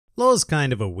Law's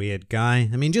kind of a weird guy.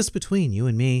 I mean, just between you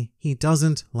and me, he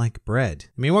doesn't like bread.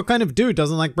 I mean, what kind of dude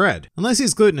doesn't like bread? Unless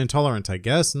he's gluten intolerant, I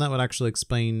guess, and that would actually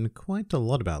explain quite a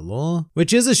lot about Law.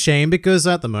 Which is a shame because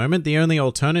at the moment, the only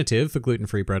alternative for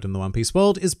gluten-free bread in the One Piece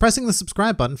world is pressing the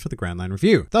subscribe button for the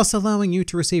GrandLineReview, thus allowing you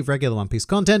to receive regular One Piece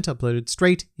content uploaded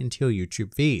straight into your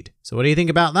YouTube feed. So what do you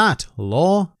think about that,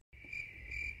 Law?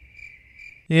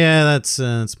 Yeah, that's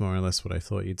more or less what I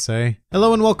thought you'd say.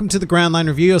 Hello and welcome to the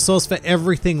GrandLineReview, your source for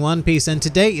everything One Piece, and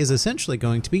today is essentially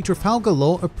going to be Trafalgar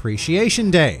Law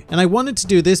Appreciation Day. And I wanted to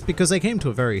do this because I came to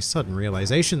a very sudden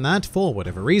realization that, for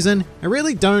whatever reason, I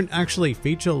really don't actually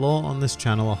feature Law on this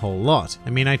channel a whole lot. I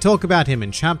mean, I talk about him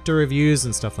in chapter reviews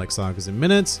and stuff like Sagas in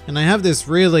Minutes, and I have this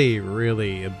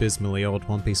really abysmally old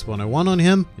One Piece 101 on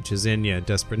him, which is in,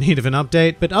 desperate need of an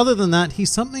update, but other than that,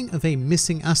 he's something of a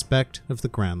missing aspect of the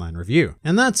GrandLineReview.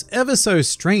 And that's ever so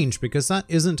strange because that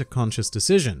isn't a conscious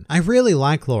decision. I really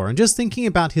like Law, and just thinking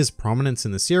about his prominence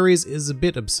in the series is a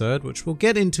bit absurd, which we'll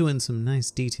get into in some nice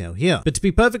detail here. But to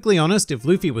be perfectly honest, if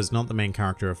Luffy was not the main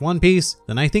character of One Piece,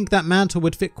 then I think that mantle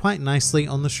would fit quite nicely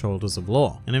on the shoulders of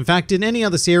Law. And in fact, in any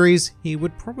other series, he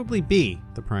would probably be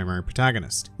the primary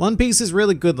protagonist. One Piece is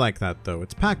really good like that though.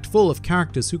 It's packed full of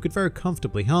characters who could very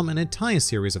comfortably helm an entire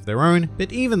series of their own,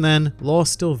 but even then, Law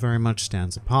still very much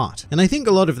stands apart. And I think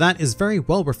a lot of that is very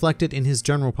well reflected in his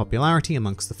general popularity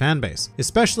amongst the fanbase,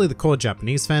 especially the core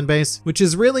Japanese fanbase, which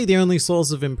is really the only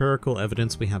source of empirical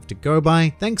evidence we have to go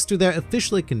by, thanks to their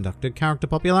officially conducted character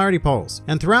popularity polls.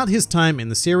 And throughout his time in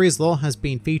the series, Law has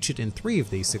been featured in 3 of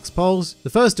these 6 polls, the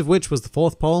first of which was the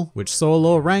 4th poll, which saw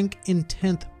Law rank in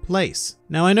 10th place.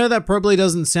 Now I know that probably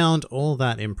doesn't sound all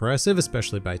that impressive,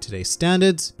 especially by today's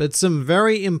standards, but some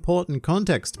very important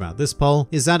context about this poll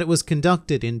is that it was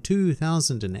conducted in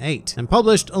 2008 and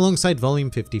published alongside volume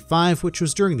 55, which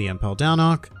was during the Impel Down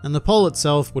arc, and the poll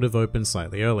itself would have opened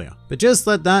slightly earlier. But just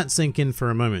let that sink in for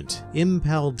a moment.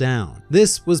 Impel Down.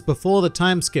 This was before the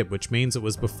time skip, which means it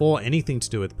was before anything to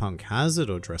do with Punk Hazard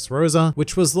or Dressrosa,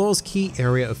 which was Law's key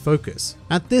area of focus.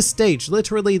 At this stage,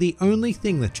 literally the only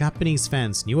thing that Japanese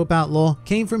fans knew about Law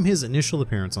came from his initial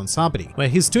appearance on Saburi, where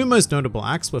his 2 most notable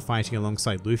acts were fighting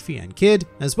alongside Luffy and Kid,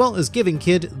 as well as giving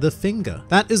Kid the finger.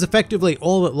 That is effectively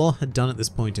all that Law had done at this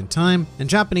point in time, and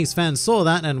Japanese fans saw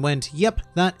that and went, yep,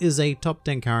 that is a top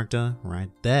 10 character right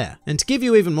there. And to give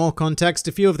you even more context,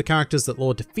 a few of the characters that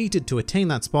Law defeated to attain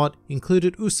that spot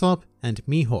included Usopp and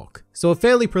Mihawk. So a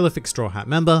fairly prolific Straw Hat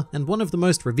member, and one of the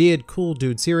most revered cool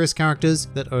dude serious characters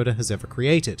that Oda has ever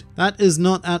created. That is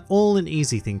not at all an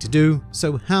easy thing to do,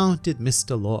 so how did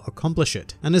Mr. Law accomplish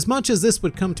it? And as much as this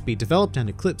would come to be developed and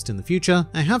eclipsed in the future,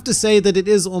 I have to say that it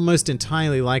is almost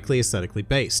entirely likely aesthetically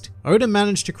based. Oda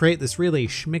managed to create this really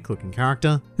schmick looking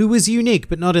character, who was unique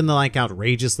but not in the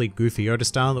outrageously goofy Oda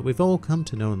style that we've all come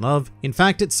to know and love. In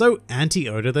fact, it's so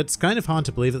anti-Oda that it's kind of hard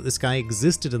to believe that this guy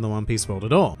existed in the One Piece world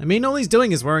at all. I mean, all he's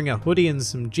doing is wearing a hoodie and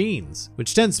some jeans,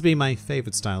 which tends to be my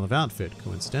favorite style of outfit,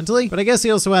 coincidentally. But I guess he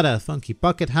also had a funky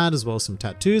bucket hat as well as some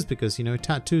tattoos because,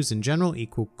 tattoos in general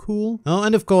equal cool. Oh,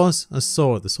 and of course, a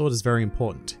sword. The sword is very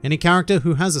important. Any character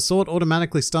who has a sword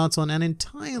automatically starts on an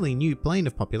entirely new plane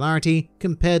of popularity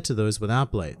compared to those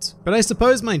without blades. But I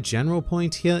suppose my general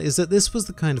point here is that this was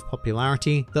the kind of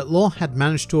popularity that Law had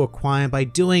managed to acquire by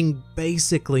doing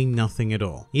basically nothing at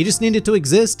all. He just needed to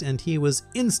exist and he was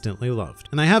instantly loved.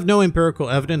 And I have no empirical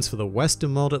evidence for the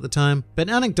Western world at the time, but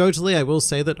anecdotally I will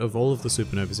say that of all of the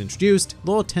supernovas introduced,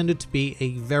 Law tended to be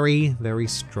a very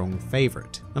strong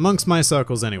favorite. Amongst my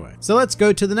circles anyway. So let's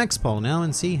go to the next poll now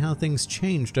and see how things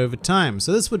changed over time.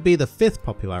 So this would be the 5th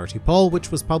popularity poll,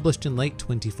 which was published in late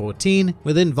 2014,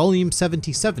 within volume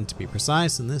 77 to be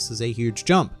precise, and this is a huge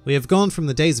jump. We have gone from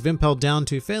the days of Impel Down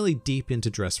to fairly deep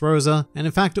into Dressrosa, and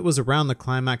in fact it was around the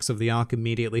climax of the arc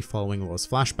immediately following Law's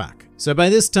flashback. So by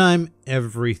this time,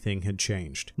 everything had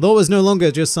changed. Law was no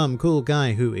longer just some cool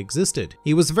guy who existed.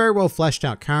 He was a very well fleshed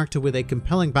out character with a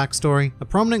compelling backstory, a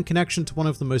prominent connection to one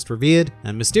of the most revered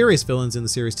and mysterious villains in the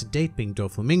series to date being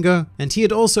Doflamingo, and he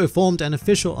had also formed an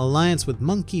official alliance with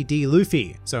Monkey D.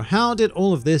 Luffy. So how did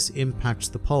all of this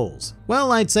impact the polls?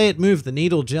 Well, I'd say it moved the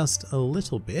needle just a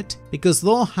little bit, because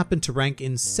Law happened to rank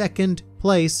in 2nd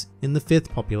place in the 5th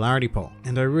popularity poll.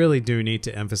 And I really do need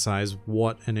to emphasize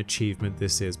what an achievement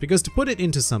this is, because to put it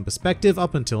into some perspective,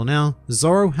 up until now,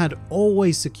 Zoro had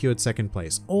always secured 2nd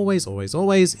place, always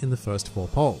in the first 4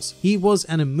 polls. He was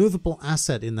an immovable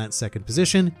asset in that 2nd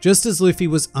position, just as Luffy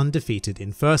was undefeated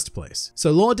in 1st place.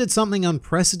 So Law did something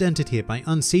unprecedented here by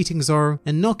unseating Zoro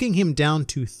and knocking him down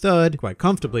to 3rd, quite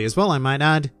comfortably as well I might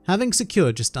add, having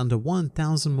secured just under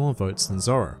 1,000 more votes than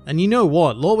Zoro. And you know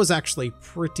what, Law was actually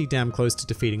pretty damn close close to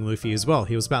defeating Luffy as well.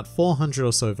 He was about 400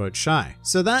 or so votes shy.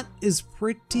 So that is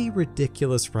pretty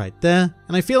ridiculous right there.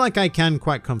 And I feel like I can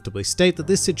quite comfortably state that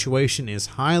this situation is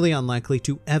highly unlikely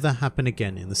to ever happen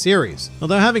again in the series.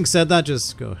 Although having said that,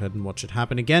 just go ahead and watch it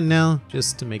happen again now,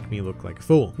 just to make me look like a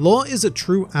fool. Law is a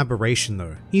true aberration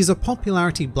though. He's a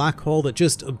popularity black hole that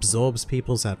just absorbs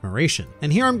people's admiration.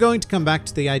 And here I'm going to come back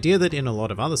to the idea that in a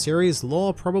lot of other series,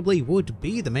 Law probably would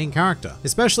be the main character,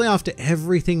 especially after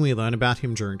everything we learn about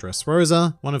him during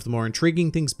Dressrosa. One of the more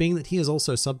intriguing things being that he is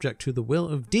also subject to the will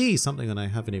of D, something that I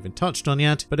haven't even touched on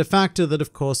yet, but a factor that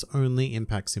of course only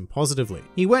impacts him positively.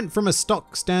 He went from a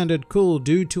stock standard cool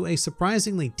dude to a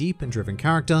surprisingly deep and driven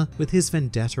character with his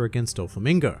vendetta against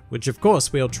Doflamingo, which of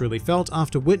course we all truly felt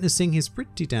after witnessing his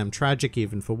pretty damn tragic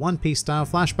even for One Piece style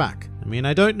flashback. I mean,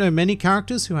 I don't know many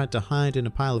characters who had to hide in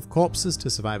a pile of corpses to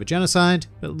survive a genocide,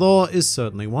 but Law is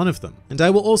certainly one of them. And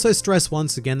I will also stress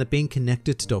once again that being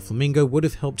connected to Doflamingo would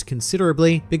have helped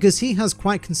considerably, because he has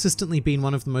quite consistently been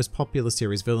one of the most popular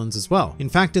series villains as well. In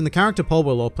fact, in the character poll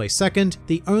where Law placed second,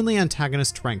 the only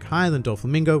antagonist to rank higher than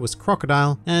Doflamingo was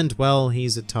Crocodile, and well,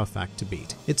 he's a tough act to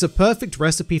beat. It's a perfect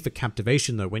recipe for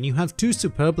captivation though when you have two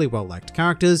superbly well-liked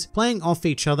characters playing off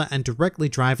each other and directly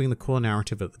driving the core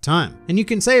narrative at the time. And you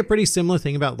can say a pretty similar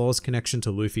thing about Law's connection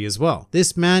to Luffy as well.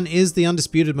 This man is the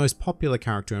undisputed most popular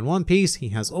character in One Piece. He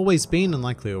has always been and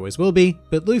likely always will be,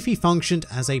 but Luffy functioned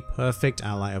as a perfect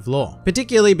ally of Law,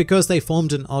 particularly because they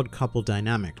formed an odd couple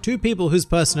dynamic, two people whose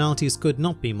personalities could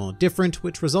not be more different,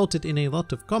 which resulted in a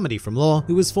lot of comedy from Law,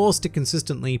 who was forced to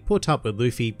consistently put up with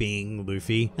Luffy being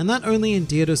Luffy, and that only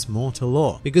endeared us more to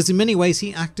Law, because in many ways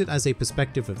he acted as a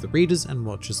perspective of the readers and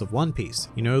watchers of One Piece.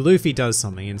 You know, Luffy does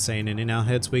something insane and in our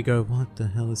heads we go, what the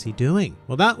hell is he doing?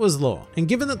 Well, that was Law, and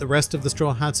given that the rest of the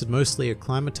Straw Hats had mostly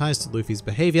acclimatized to Luffy's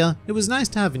behavior, it was nice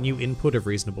to have a new input of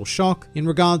reasonable shock in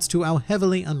regards to our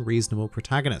heavily unreasonable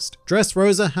protagonist.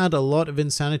 Dressrosa had a lot of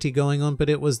insanity going on, but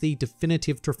it was the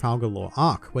definitive Trafalgar Law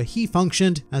arc, where he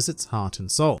functioned as its heart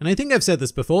and soul. And I think I've said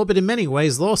this before, but in many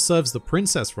ways Law serves the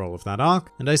princess role of that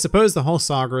arc, and I suppose the whole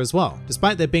saga as well,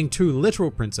 despite there being two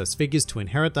literal princess figures to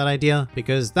inherit that idea,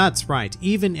 because that's right,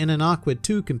 even in an arc with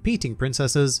two competing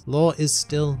princesses, Law is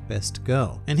still best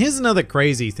girl. And here's another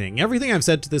crazy thing. Everything I've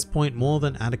said to this point more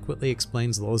than adequately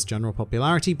explains Law's general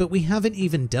popularity, but we haven't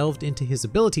even delved into his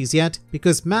abilities yet,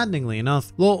 because maddeningly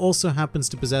enough, Law also happens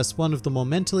to possess one of the more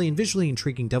mentally and visually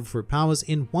intriguing devil fruit powers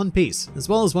in One Piece, as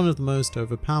well as one of the most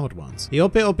overpowered ones. The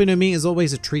Ope Ope no Mi is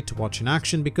always a treat to watch in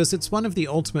action because it's one of the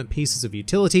ultimate pieces of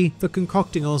utility for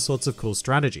concocting all sorts of cool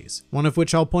strategies. One of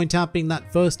which I'll point out being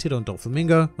that first hit on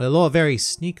Doflamingo, where Law very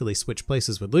sneakily switched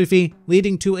places with Luffy,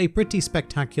 leading to a pretty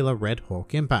spectacular Red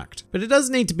Hawk impact. But it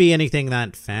doesn't need to be anything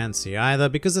that fancy either,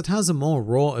 because it has a more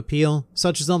raw appeal,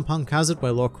 such as on Punk Hazard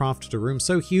where Law crafted a room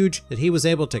so huge that he was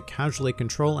able to casually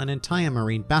control an entire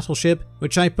marine battleship,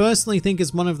 which I personally think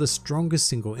is one of the strongest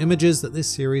single images that this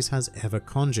series has ever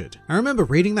conjured. I remember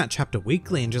reading that chapter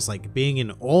weekly and just like being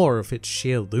in awe of its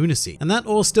sheer lunacy, and that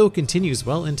awe still continues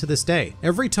well into this day.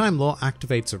 Every time Law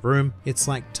activates a room, it's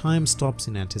like time stops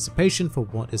in anticipation for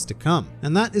what is to come,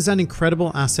 and that is an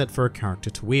incredible asset for a character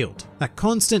to wield. That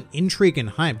constant intrigue and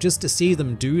hype just to see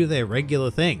them do their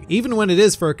regular thing. Even when it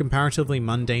is for a comparatively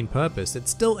mundane purpose,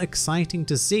 it's still exciting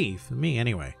to see, for me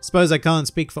anyway. Suppose I can't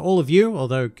speak for all of you,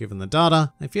 although given the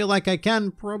data, I feel like I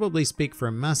can probably speak for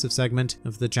a massive segment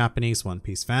of the Japanese One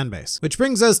Piece fanbase. Which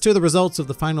brings us to the results of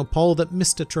the final poll that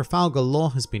Mr. Trafalgar Law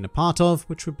has been a part of,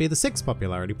 which would be the 6th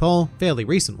popularity poll, fairly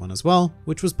recent one as well,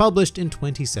 which was published in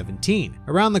 2017,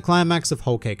 around the climax of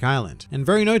Whole Cake Island. And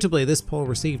very notably, this poll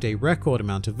received a record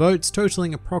amount of votes,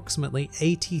 totaling approximately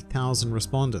 80,000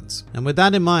 respondents. And with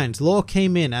that in mind, Law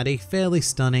came in at a fairly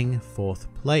stunning 4th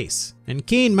place. And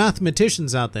keen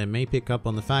mathematicians out there may pick up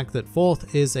on the fact that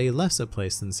 4th is a lesser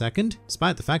place than 2nd,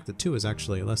 despite the fact that 2 is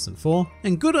actually less than 4,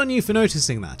 and good on you for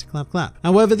noticing that, clap clap.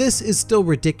 However, this is still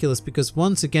ridiculous because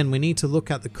once again we need to look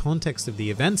at the context of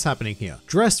the events happening here.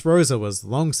 Dressrosa was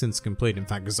long since complete, in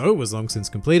fact Zoe was long since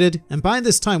completed, and by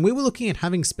this time we were looking at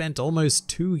having spent almost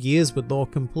 2 years with Law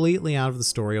completely out of the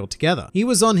story altogether. He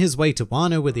was on his way to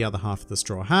Wano with the other half of the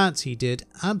Straw Hats, he did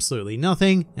absolutely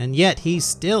nothing, and yet he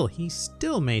still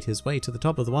made his way to the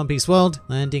top of the One Piece world,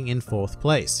 landing in 4th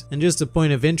place. And just a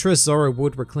point of interest, Zoro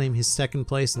would reclaim his 2nd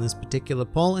place in this particular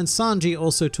poll, and Sanji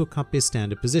also took up his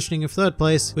standard positioning of 3rd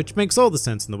place, which makes all the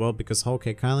sense in the world because Whole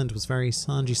Cake Island was very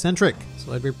Sanji-centric.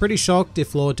 So I'd be pretty shocked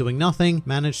if Law doing nothing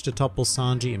managed to topple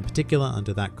Sanji in particular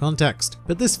under that context.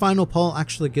 But this final poll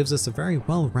actually gives us a very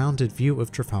well-rounded view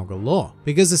of Trafalgar Law,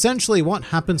 because essentially what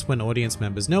happens when audience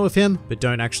members know of him, but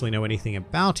don't actually know anything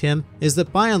about him, is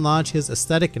that by and large his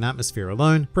aesthetic and atmosphere alone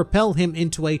alone propel him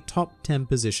into a top 10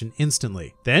 position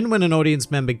instantly. Then when an audience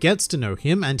member gets to know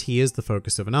him and he is the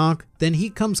focus of an arc, then he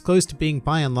comes close to being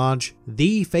by and large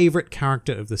the favorite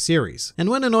character of the series. And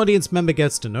when an audience member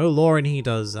gets to know Law and he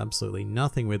does absolutely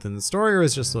nothing within the story or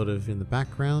is just sort of in the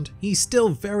background, he still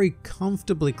very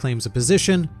comfortably claims a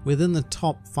position within the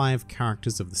top 5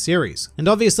 characters of the series. And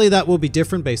obviously that will be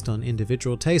different based on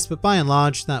individual taste, but by and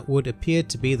large that would appear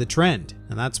to be the trend.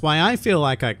 And that's why I feel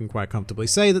like I can quite comfortably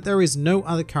say that there is no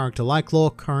other character like Law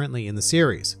currently in the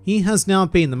series. He has now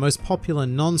been the most popular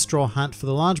non-Straw Hat for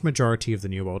the large majority of the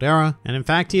New World era, and in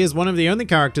fact he is one of the only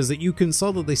characters that you can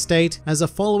solidly state has a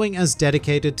following as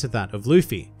dedicated to that of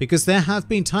Luffy, because there have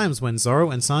been times when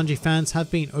Zoro and Sanji fans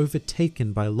have been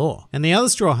overtaken by Law, and the other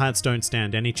Straw Hats don't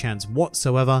stand any chance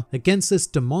whatsoever against this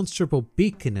demonstrable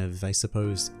beacon of, I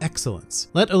suppose, excellence,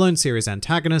 let alone series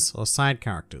antagonists or side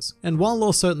characters. And while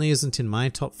Law certainly isn't in my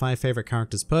top 5 favorite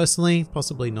characters personally,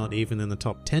 possibly not even in the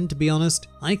top 10 to be honest,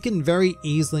 I can very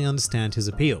easily understand his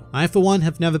appeal. I for one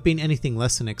have never been anything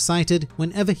less than excited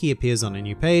whenever he appears on a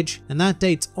new page, and that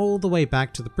dates all the way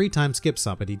back to the pre-time skip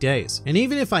Sabaody days. And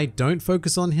even if I don't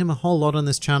focus on him a whole lot on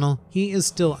this channel, he is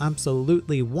still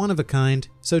absolutely one of a kind.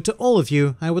 So to all of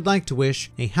you, I would like to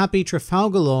wish a happy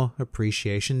Trafalgar Law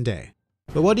Appreciation Day.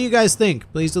 But what do you guys think?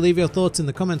 Please do leave your thoughts in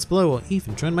the comments below or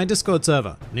even join my Discord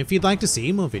server. And if you'd like to see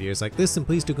more videos like this, then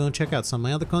please do go and check out some of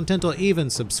my other content or even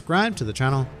subscribe to the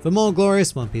channel for more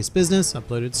glorious One Piece business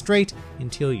uploaded straight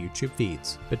into your YouTube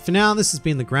feeds. But for now, this has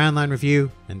been the Grand Line Review,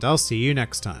 and I'll see you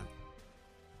next time.